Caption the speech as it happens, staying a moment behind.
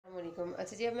वालेकुम।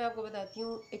 अच्छा जी, अब मैं आपको बताती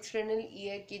हूँ एक्सटर्नल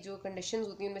ईयर की जो कंडीशंस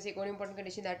होती हैं उनमें से एक और important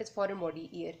condition that is foreign body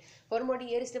year. Foreign body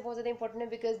year इसलिए बहुत ज़्यादा इंपॉर्टेंट है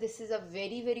because this is a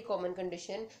very very common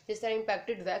condition. जिस तरह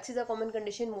impacted wax is a common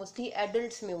condition, mostly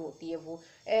adults में होती है, वो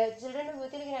चिल्ड्रन में भी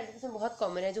होती है लेकिन एडल्ट्स में बहुत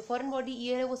कॉमन है। जो फॉरेन बॉडी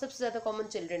ईयर है वो सबसे ज़्यादा कॉमन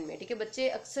चिल्ड्रन में, ठीक है। बच्चे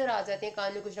अक्सर आ जाते हैं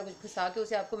कान में कुछ ना कुछ फंसा के,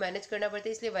 उसे आपको मैनेज करना पड़ता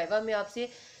है। इसलिए वाइवा में आपसे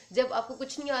जब आपको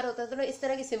कुछ नहीं आ रहा होता तो ना इस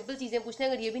तरह की सिंपल चीज़ें पूछना,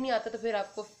 अगर ये भी नहीं आता तो फिर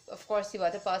आपको ऑफ कोर्स सी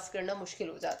बात है पास करना मुश्किल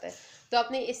हो जाता है। तो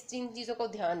आपने इस तीन चीज़ों का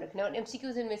ध्यान रखना है। और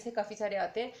एमसीक्यूज इनमें से काफ़ी सारे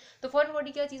आते हैं। तो फॉरेन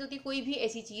बॉडी क्या चीज़ होती है? कोई भी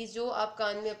ऐसी चीज़ जो आप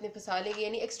कान में अपने फंसा लेंगे,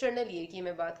 यानी एक्सटर्नल ईयर की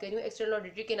मैं बात कर रही हूँ, एक्सटर्नल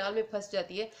ऑडिटरी केनाल में फंस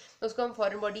जाती है तो उसको हम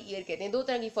फॉरेन बॉडी ईयर कहते हैं। दो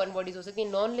तरह की फॉरेन बॉडीज हो सकती है,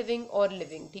 नॉन लिविंग और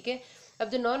लिविंग, ठीक है। अब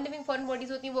जो नॉन लिविंग फॉरेन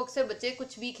बॉडीज होती हैं वो अक्सर बच्चे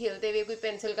कुछ भी खेलते हुए, कोई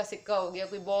पेंसिल का सिक्का हो गया,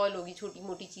 कोई बॉल होगी, छोटी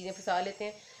मोटी चीज़ें फंसा लेते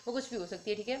हैं, वो कुछ भी हो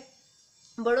सकती है, ठीक है।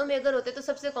 बड़ों में अगर होते हैं तो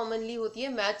सबसे कॉमनली होती है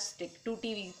मैच स्टिक,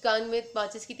 टूटी हुई, कान में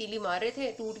माचिस की तीली मार रहे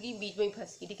थे, टूट गई, बीच में ही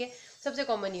फंस गई, ठीक है। सबसे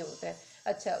कॉमन ये होता है।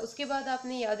 अच्छा, उसके बाद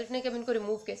आपने याद रखना है कि अब इनको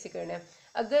रिमूव कैसे करना है।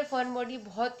 अगर फॉरेन बॉडी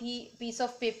बहुत ही पीस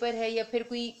ऑफ पेपर है या फिर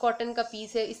कोई कॉटन का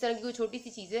पीस है, इस तरह की कोई छोटी सी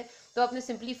चीज़ है, तो आपने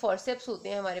सिंपली फॉरसेप्स होते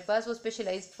हैं हमारे पास, वो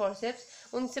स्पेशलाइज्ड फॉरसेप्स,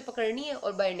 उनसे पकड़नी है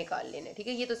और बाहर निकाल लेना है, ठीक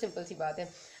है। ये तो सिंपल सी बात है।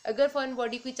 अगर फॉरेन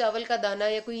बॉडी कोई चावल का दाना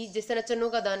या कोई जिस तरह चनों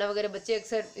का दाना वगैरह, बच्चे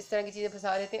अक्सर इस तरह की चीज़ें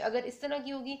फंसा लेते हैं, अगर इस तरह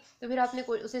की होगी तो फिर आपने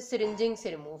कोई उसे सिरिंजिंग से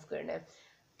रिमूव करना है,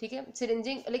 ठीक है,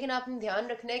 सिरिंजिंग। लेकिन आपने ध्यान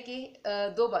रखना है कि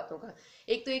दो बातों का।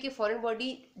 एक तो ये कि फॉरेन बॉडी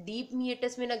डीप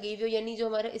मीएटस में ना गई हुई हो, यानी जो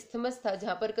हमारा इस्थमस था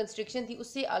जहाँ पर कंस्ट्रिक्शन थी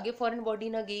उससे आगे फॉरेन बॉडी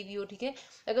ना गई हुई हो, ठीक है।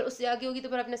 अगर उससे आगे होगी तो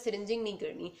फिर आपने सिरिंजिंग नहीं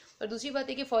करनी। और दूसरी बात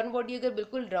है कि फॉरेन बॉडी अगर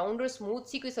बिल्कुल राउंड और स्मूथ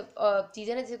सी कोई सब चीज़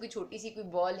है ना, जैसे कोई छोटी सी कोई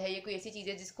बॉल है या कोई ऐसी चीज़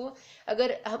है जिसको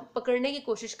अगर हम पकड़ने की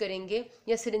कोशिश करेंगे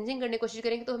या सिरिंजिंग करने की कोशिश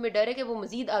करेंगे तो हमें डर है कि वो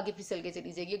मजीद आगे फिसल के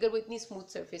चली जाएगी, अगर वो इतनी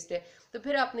स्मूथ सरफेस्ड है। तो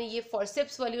फिर आपने ये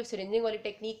फॉरसेप्स वाली और सिरिंजिंग वाली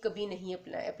टेक्निक कभी नहीं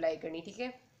अप्लाई करनी, ठीक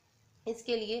है।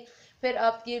 इसके लिए फिर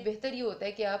आपके बेहतर ये होता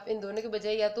है कि आप इन दोनों के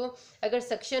बजाय या तो अगर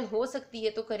सक्शन हो सकती है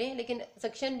तो करें, लेकिन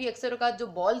सक्शन भी अक्सर औकात जो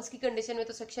बॉल्स की कंडीशन में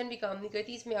तो सक्शन भी काम नहीं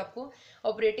करती, इसमें आपको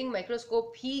ऑपरेटिंग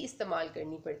माइक्रोस्कोप ही इस्तेमाल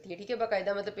करनी पड़ती है, ठीक है,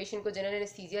 बाकायदा। मतलब पेशेंट को जनरल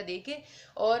एनेस्थीसिया दे के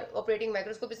और ऑपरेटिंग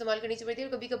माइक्रोस्कोप इस्तेमाल करनी पड़ती है।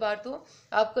 और कभी कभार तो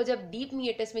आपको जब डीप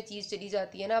मीएटस में चीज़ चली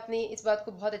जाती है ना, आपने इस बात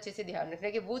को बहुत अच्छे से ध्यान रखना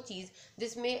है कि वो चीज़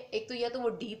जिसमें एक तो या तो वो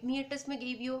डीप मीएटस में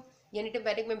गई हुई हो, यानी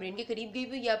टिम्पैनिक मेम्ब्रेन के करीब गई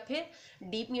हुई, या फिर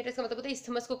डीप मीटर्स का मतलब होता है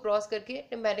इस्थमस को क्रॉस करके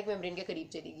टिम्पैनिक मेम्ब्रेन के करीब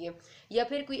चली गई है, या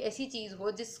फिर कोई ऐसी चीज़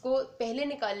हो जिसको पहले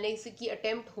निकालने की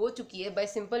अटेम्प्ट हो चुकी है बाय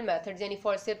सिंपल मेथड्स, यानी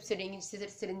फॉरसेप्स,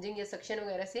 सिरिंजिंग या सक्शन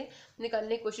वगैरह से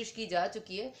निकालने की कोशिश की जा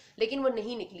चुकी है लेकिन वो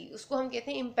नहीं निकली, उसको हम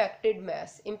कहते हैं impacted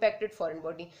mess, impacted foreign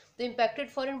body. तो इम्पैक्टेड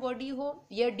फॉरेन बॉडी हो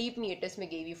या डीप मीटर्स में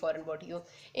गई हुई फॉरेन बॉडी हो,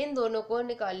 इन दोनों को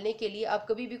निकालने के लिए आप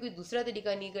कभी भी कोई दूसरा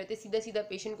तरीका नहीं करते, सीधा सीधा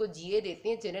पेशेंट को जीए देते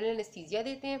हैं, जनरल एनेस्थीसिया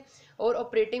देते हैं और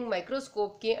ऑपरेटिंग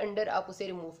माइक्रोस्कोप के अंडर आप उसे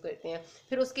रिमूव करते हैं।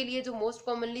 फिर उसके लिए जो मोस्ट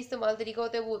कॉमनली इस्तेमाल तरीका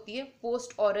होता है वो होती है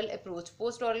पोस्ट ऑरल अप्रोच।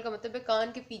 पोस्ट ऑरल का मतलब है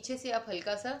कान के पीछे से आप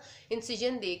हल्का सा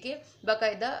इंसिजन दे के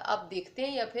बाकायदा आप देखते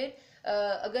हैं, या फिर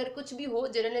अगर कुछ भी हो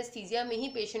जनरल एनेस्थीसिया में ही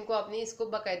पेशेंट को आपने इसको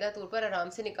बाकायदा तौर पर आराम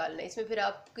से निकालना है। इसमें फिर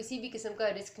आप किसी भी किस्म का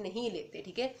रिस्क नहीं लेते,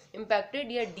 ठीक है,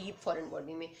 इम्पैक्टेड या डीप फॉरेन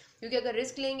बॉडी में, क्योंकि अगर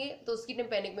रिस्क लेंगे तो उसकी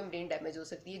टिम्पैनिक मेम्ब्रेन डैमेज हो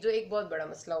सकती है जो एक बहुत बड़ा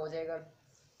मसला हो जाएगा।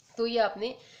 तो ये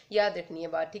आपने याद रखनी है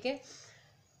बात, ठीक है।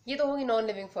 ये तो होगी non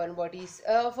living foreign bodies.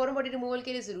 Foreign body removal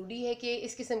के लिए ज़रूरी है कि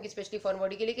इस किस्म की स्पेशली फॉरेन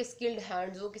बॉडी के लिए कि स्किल्ड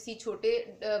हैंड्स हो, किसी छोटे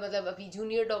मतलब अभी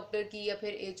जूनियर डॉक्टर की या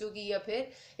फिर एचओ की या फिर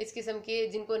इस किस्म के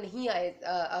जिनको नहीं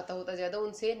आता होता ज़्यादा,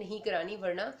 उनसे नहीं करानी,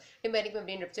 वरना टिम्पैनिक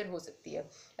मेम्ब्रेन रप्चर हो सकती है।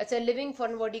 अच्छा, लिविंग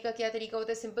फॉरेन बॉडी का क्या तरीका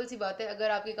होता है? सिंपल सी बात है,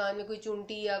 अगर आपके कान में कोई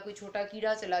चूंटी या कोई छोटा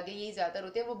कीड़ा चला गया, यही ज़्यादातर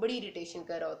होते हैं, वो बड़ी इरिटेशन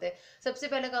कर रहा होता है। सबसे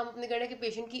पहला काम आपने करना है कि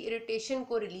पेशेंट की इरिटेशन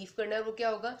को रिलीफ करना है। वो क्या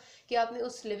होगा कि आपने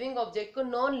उस लिविंग ऑब्जेक्ट को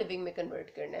नॉन लिविंग में कन्वर्ट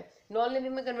करना है। नॉन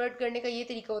लिविंग में कन्वर्ट करने का ये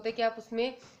तरीका होता है कि आप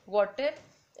उसमें वाटर,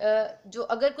 जो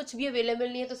अगर कुछ भी अवेलेबल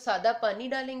नहीं है तो सादा पानी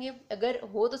डालेंगे, अगर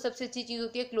हो तो सबसे अच्छी चीज़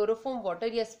होती है क्लोरोफॉर्म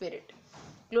वाटर या स्पिरिट।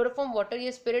 क्लोरोफॉर्म वाटर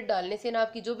या स्पिरिट डालने से ना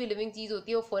आपकी जो भी लिविंग चीज़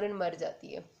होती है वो फ़ौरन मर जाती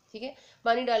है, ठीक है।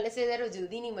 पानी डालने से अगर वो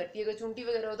जल्दी नहीं मरती, अगर चूंटी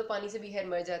वगैरह हो तो पानी से भी खैर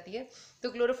मर जाती है।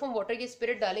 तो क्लोरोफॉर्म वाटर या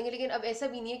स्पिरिट डालेंगे, लेकिन अब ऐसा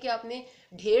भी नहीं है कि आपने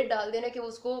ढेर डाल देना कि वो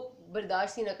उसको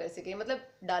बर्दाश्त ही ना कर सके, मतलब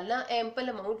डालना एम्पल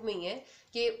अमाउंट में ही है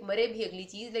कि मरे भी अगली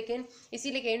चीज़, लेकिन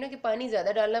इसीलिए कहें ना कि पानी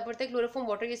ज़्यादा डालना पड़ता है, क्लोरोफॉर्म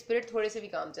वाटर या स्पिरिट थोड़े से भी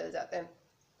काम चल जाता है।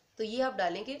 तो ये आप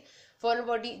डालेंगे, फॉरेन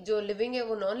बॉडी जो लिविंग है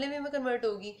वो नॉन लिविंग में कन्वर्ट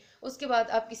होगी। उसके बाद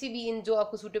आप किसी भी इन जो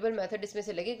आपको सूटेबल मेथड इसमें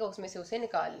से लगेगा उसमें से उसे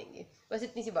निकाल लेंगे। बस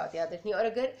इतनी सी बात याद रखनी है। और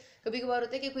अगर कभी कभार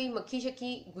होता है कि कोई मक्खी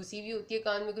शक्खी घुसी हुई होती है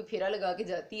कान में, कोई फेरा लगा के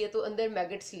जाती है तो अंदर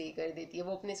मैगट्स ले कर देती है,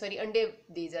 वो अपने सॉरी अंडे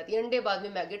दे जाती है, अंडे बाद में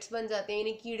मैगट्स बन जाते हैं,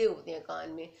 यानी कीड़े होते हैं कान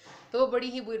में। तो वो बड़ी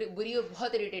ही बुरी और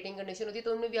बहुत इरिटेटिंग कंडीशन होती है।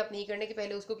 तो उनमें भी आप नहीं करना कि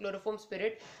पहले उसको क्लोरोफॉर्म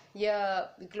स्पिरिट या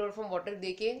क्लोरोफॉर्म वाटर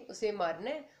दे के उसे मारना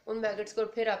है उन मैगट्स को,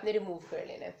 और फिर आपने रिमूव कर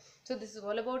लेना है। So this is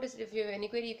all about it. If you have any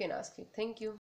query, you can ask me. Thank you.